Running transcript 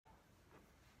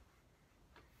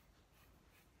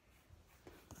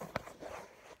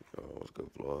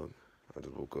vlog. I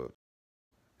just woke up.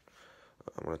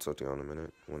 I'm gonna talk to y'all in a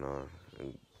minute when I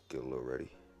get a little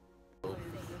ready.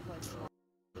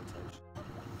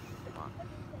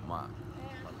 My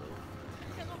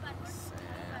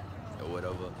or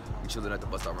whatever. We chilling at the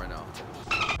bus stop right now.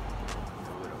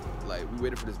 Like, we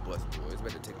waiting for this bus, boy. It's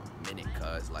about to take a minute,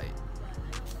 cuz, like,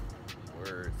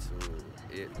 word to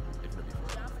it. It's gonna be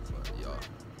fun. But,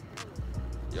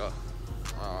 y'all,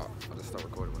 I'll just start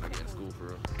recording when I get in school, for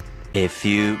real. A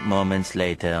few moments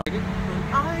later.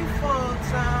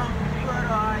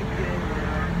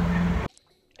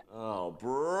 Oh,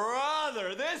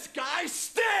 brother, this guy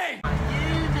stinks!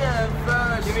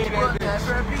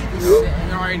 You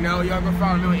already know, y'all go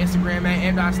follow me on Instagram,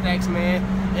 man. M.Stacks, man.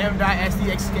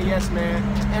 M.SDXKS, man.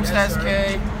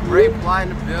 M.SK. Ray Plot in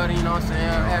the building, you know what I'm saying?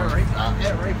 At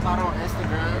Ray Plot on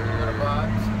Instagram. You know the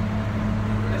vibes.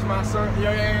 That's my son. Yo.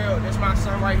 That's my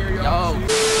son right here, yo.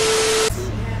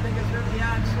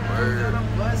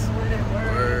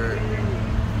 Word.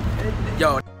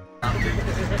 Yo.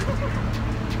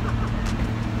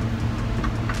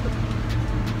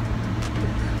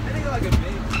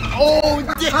 Oh,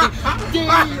 damn!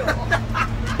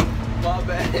 My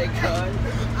bad, cuz.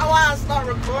 I want to start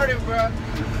recording, bro.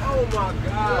 Oh my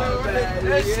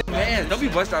god, man. Don't be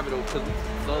bus driving though, cause we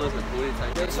saw this recording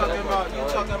type. You talking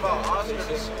about Oscar, the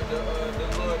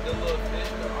little fish,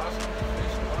 the Oscar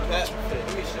fish. That fish.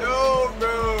 Let me show you. No,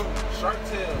 bro. Shark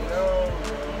tail. No,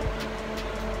 bro.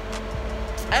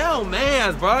 Hell,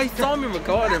 man, bro. He saw me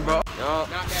recording, bro. Yo. Not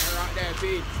that rock that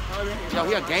beat. Yo,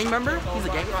 he a gang member? He's a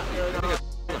gang member.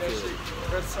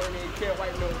 Can't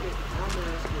wipe no dick.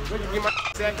 Get my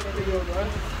second video, bro.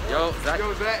 Yo, Zach.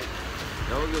 Yo, Zach.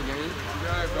 Yo, good gang.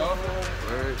 Alright, bro.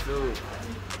 Word, too.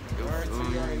 Word, too,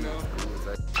 you already know.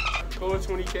 Cool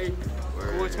 20K.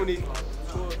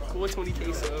 Cool 20K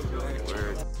sub, bro.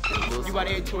 Word. You about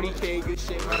to hit 20K, good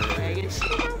shit, my bag and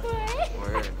shit.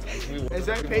 Word. Is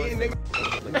that Peyton, nigga?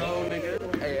 No,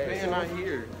 nigga. Hey, Peyton not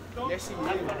here. Yes, he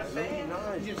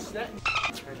is. You just snapped.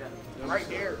 Right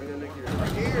there.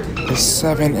 Right here. It's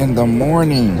 7 in the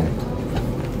morning.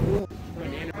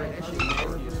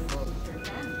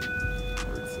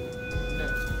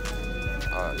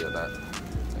 Yeah, that.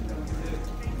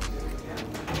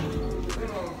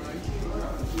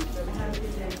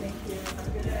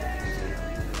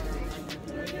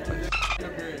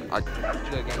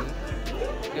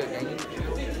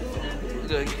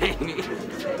 Good gang.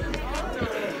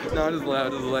 No, just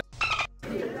loud.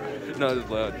 No, just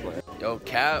loud. Yo,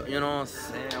 Cap, you know what I'm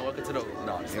saying? Welcome to the.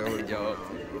 No, yo.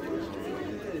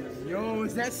 Yo,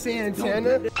 is that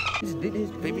Santana? His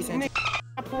baby Santana.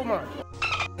 I pulled my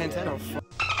Santana.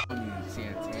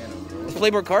 Santana, bro. It's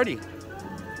Playboy Cardi. No,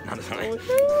 that's not. Nigga,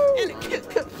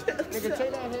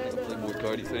 take that hand. Playboy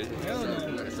Cardi said. Hell no.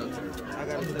 I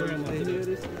got to put it in my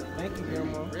video. Thank you,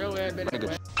 Grandma. Real bad, baby. Nigga.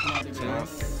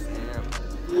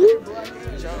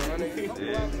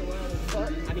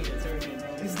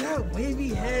 Is that wavy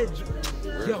head?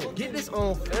 Yo, get this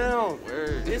on film.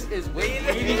 This is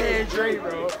wavy head Dre,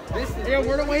 bro. This is. Yo,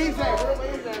 where the waves at? Where the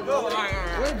waves at, bro?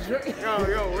 Where Dre?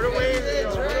 Yo, where the waves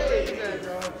at, Dre?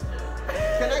 Bro?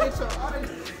 Can I get your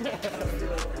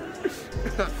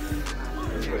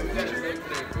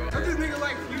I'm this nigga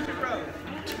like Future, bro.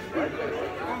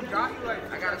 Oh God, you like?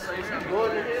 I gotta say something.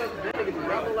 Going to hell, that nigga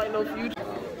rapping like no Future.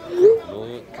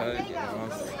 Lord, cuz, you know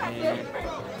what I'm saying?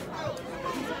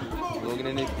 Looking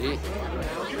in this dick.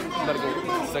 You better go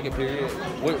second period.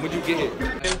 When'd you get it?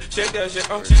 Shake that shit.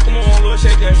 Oh, come on, little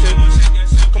shake that shit.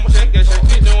 Come on, shake that shit.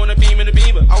 You don't want to beam in the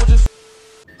beam, but I was just.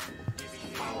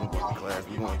 Class,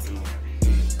 we going to. You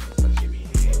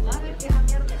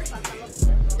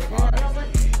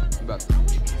about to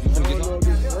get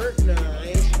Work now, I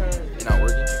ain't trying. You're not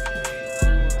working?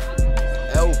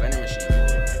 Vending machine.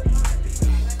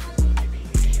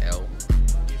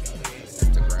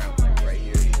 Instagram, like right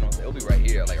here. You know what I'm saying? It'll be right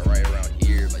here, like right around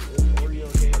here. Like,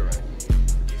 right around.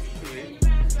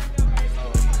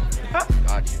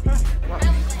 Got you.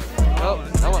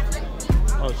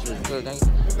 Oh, shit. Good, thank you.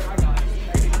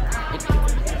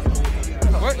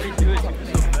 What?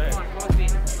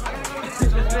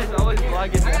 Always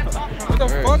vlogging. What the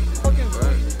fuck? Fucking.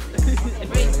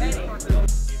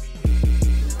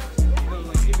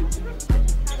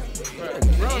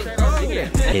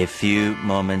 A few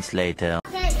moments later.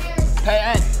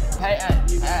 Hey,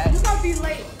 you gonna be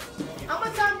late. How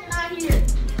much time you're not here?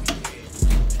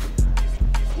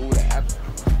 Ooh, the app.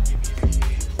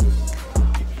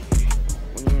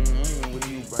 What do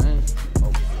you bring?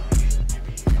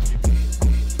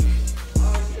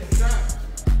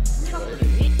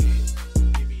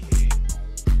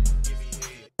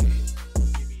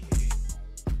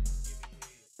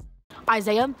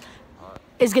 Isaiah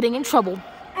is getting in trouble.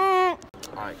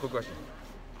 Alright, quick question.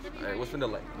 Alright, what's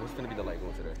finna be the light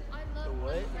goal today? The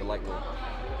what? The light goal.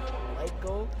 Light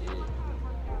goal? Yeah. I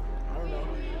don't know.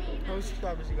 How many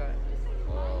subscribers you got?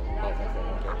 About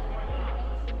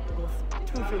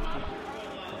 250. Okay.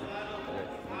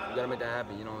 You gotta make that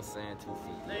happen, you know what I'm saying? 2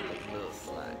 feet. Like a little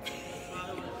slack.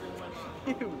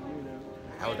 You know.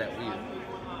 How is that weird?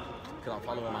 Cause I'm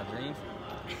following my dreams?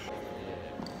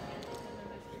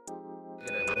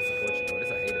 Yeah, that won't support you, bro.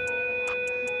 This a hater.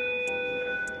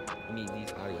 You need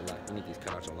these out of your life. You need these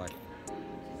cut out your life.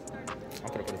 I'm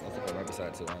gonna put this up right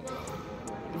beside too. I ain't gonna lie.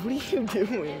 What are you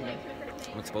doing?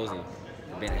 I'm exposing you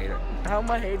for being a hater. How am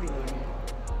I hating you?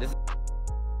 This is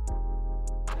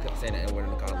saying the N-word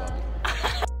in the car lobby.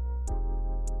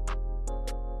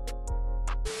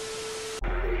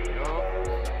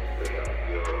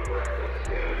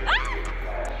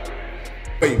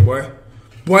 Wait, boy.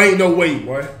 Boy, ain't no way,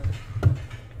 boy.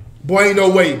 Boy, ain't no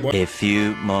way, boy. A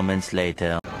few moments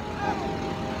later.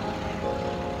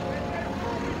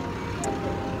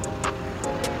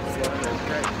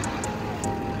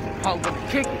 I'm gonna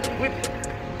kick it, whip it.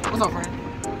 What's up, friend?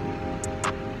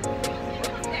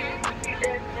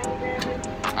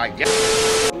 I guess.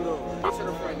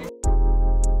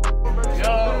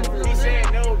 Yo, he said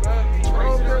no, bro.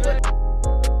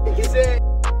 He said,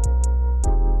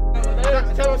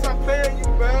 tell him stop playing you,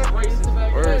 bro.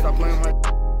 Word, stop playing my.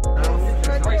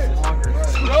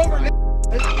 Scoot over, nigga.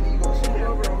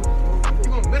 You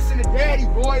gonna listen to daddy,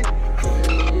 boy.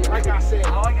 Like I said. I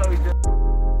like how he did.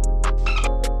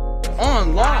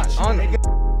 On lock. On.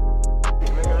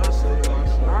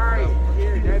 Alright,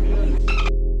 here, daddy.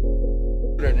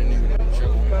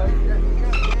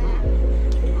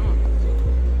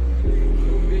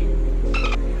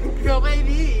 Yo,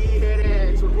 baby, head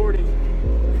ass recording.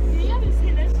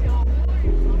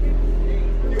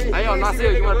 Hey, yo, not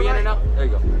serious. You wanna be in it now? There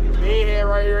you go. Me head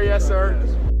right here, yes, sir.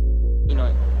 You know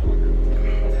it.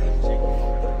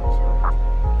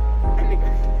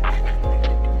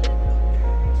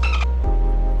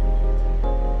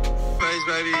 Face,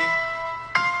 baby.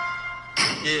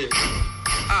 Yeah.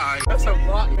 Alright. That's a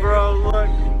block, Bro, look.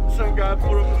 Some guy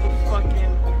put up with the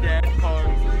fucking dad car.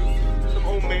 Some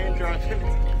old man driving.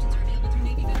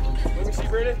 Let me see,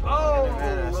 Brandon. Oh,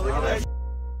 look at that.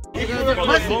 For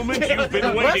the moment you've been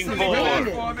waiting for.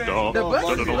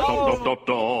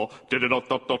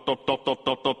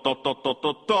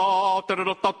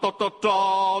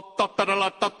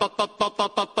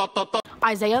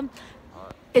 Isaiah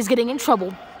is getting in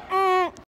trouble.